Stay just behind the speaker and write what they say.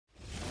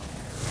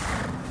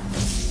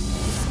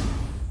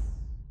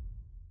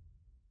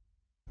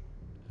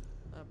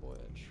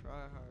Try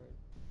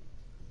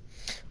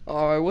hard.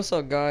 Alright, what's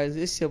up guys?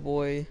 It's your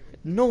boy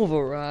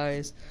Nova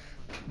Rise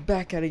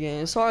back at it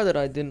again. Sorry that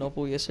I didn't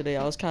upload yesterday.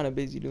 I was kind of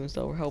busy doing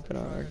stuff. We're helping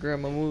out our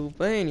grandma move.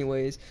 But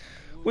anyways,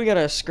 we got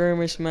a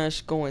skirmish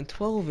match going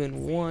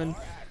 12-1.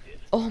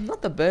 Oh, I'm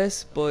not the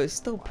best, but it's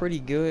still pretty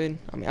good.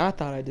 I mean, I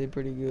thought I did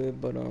pretty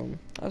good, but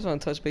I just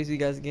want to touch base with you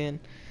guys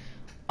again.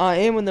 I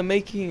am in the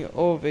making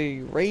of a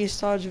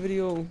ragetage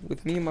video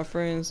with me and my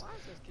friends.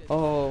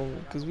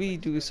 Cause we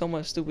do so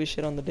much stupid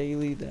shit on the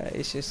daily that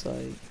it's just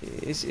like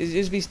it's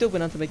just be stupid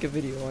not to make a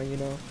video on, you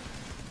know.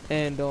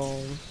 And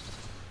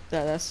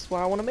that's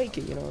why I want to make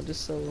it, you know,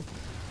 just so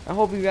I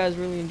hope you guys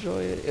really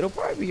enjoy it. It'll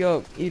probably be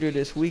up either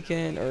this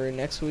weekend or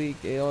next week.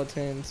 It all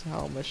depends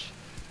how much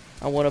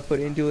I want to put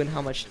into it and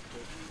how much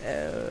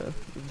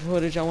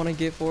footage I want to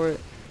get for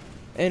it.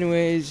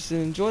 Anyways,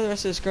 enjoy the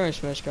rest of the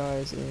skirmish match,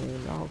 guys,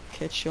 and I'll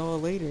catch y'all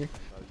later.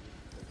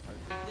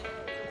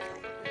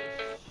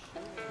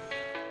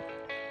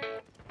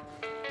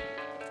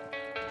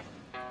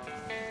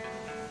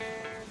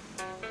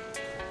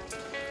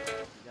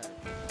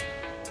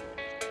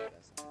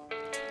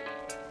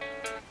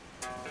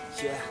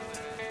 Yeah,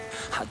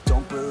 I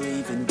don't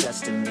believe in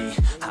destiny.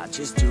 I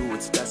just do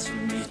what's best for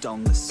me.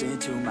 Don't listen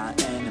to my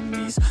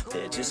enemies,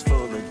 they're just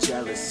full of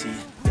jealousy.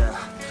 Yeah,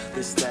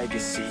 this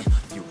legacy,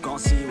 you gon'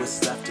 see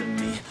what's left of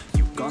me.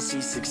 You gon' see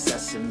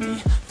success in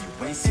me.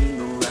 You ain't seen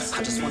the rest of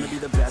me. I just wanna be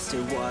the best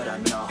at what I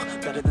know,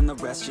 better than the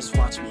rest, just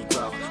watch me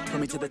grow.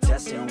 Put me to the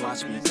test and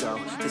watch me go.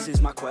 This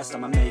is my quest,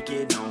 I'ma make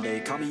it known. They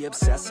call me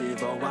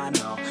obsessive, oh I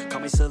know.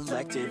 Call me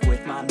selective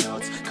with my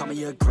notes. Call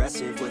me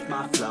aggressive with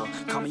my flow.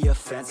 Call me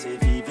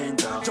offensive even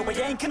though Joe, I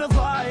ain't gonna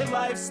lie,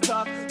 life's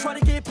tough. Try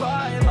to get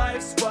by,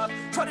 life's rough.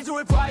 Try to do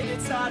it right,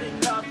 it's not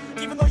enough.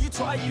 Even though you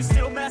try, you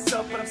still mess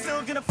up. But I'm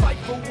still gonna fight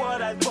for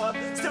what I love.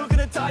 Still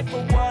gonna die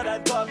for what I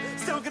love.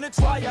 Still gonna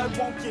try, I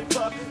won't give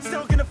up.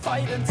 Still gonna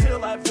fight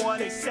until I've won.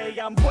 They say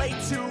I'm way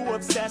too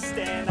obsessed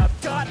and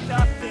I've got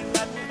nothing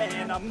left.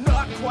 And I'm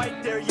not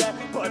quite there yet,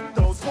 but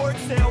those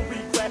words they'll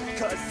regret.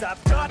 Cause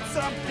I've got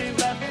something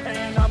left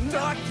and I'm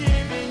not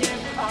giving in.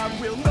 I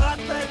will not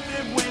let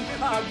them win.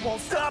 I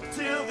won't stop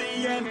till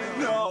the end,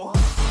 no.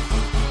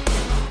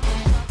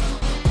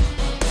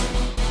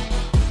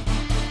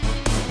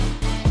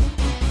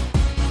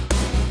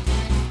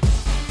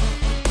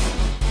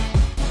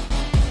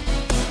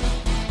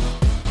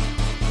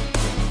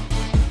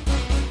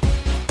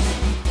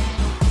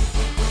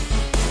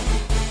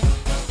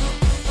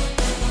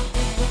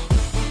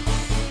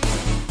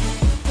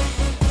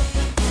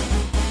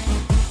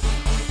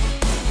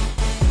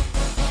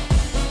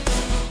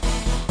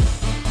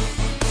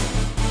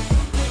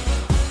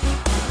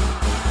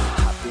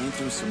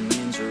 Some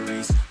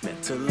injuries,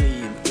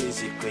 mentally and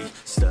physically.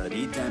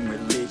 Studied them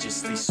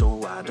religiously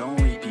so I don't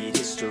repeat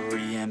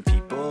history. And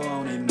people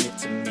won't admit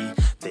to me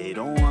they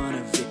don't want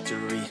a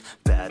victory.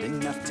 Bad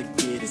enough to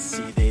get a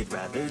C, they'd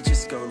rather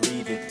just go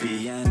leave it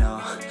be. I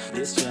know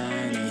this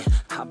journey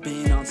I've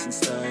been on since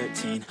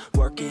 13.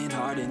 Working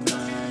hard and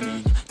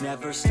learning,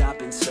 never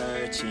stopping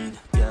searching.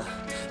 Yeah,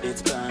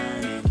 it's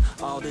burning,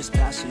 all this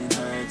passion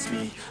hurts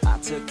me. I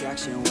took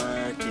action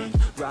working,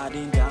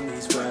 writing down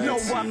these words. No,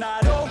 I'm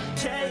not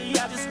okay,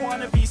 I just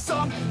wanna be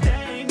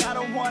something. I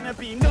don't wanna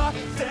be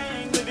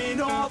nothing,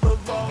 living all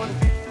alone.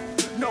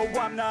 No,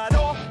 I'm not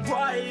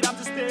alright, I'm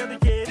just barely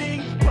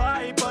getting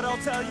by. But I'll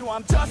tell you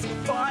I'm just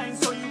fine,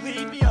 so you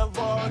leave me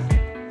alone.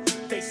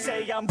 They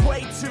say I'm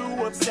way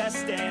too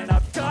obsessed and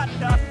I've got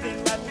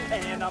nothing left.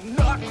 And I'm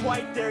not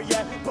quite there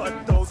yet,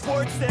 but those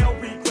words they'll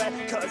regret.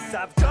 Cause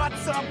I've got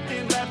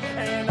something left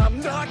and I'm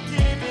not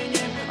giving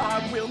in.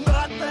 I will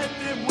not let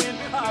them win.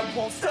 I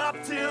won't stop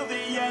till the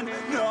end,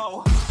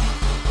 no.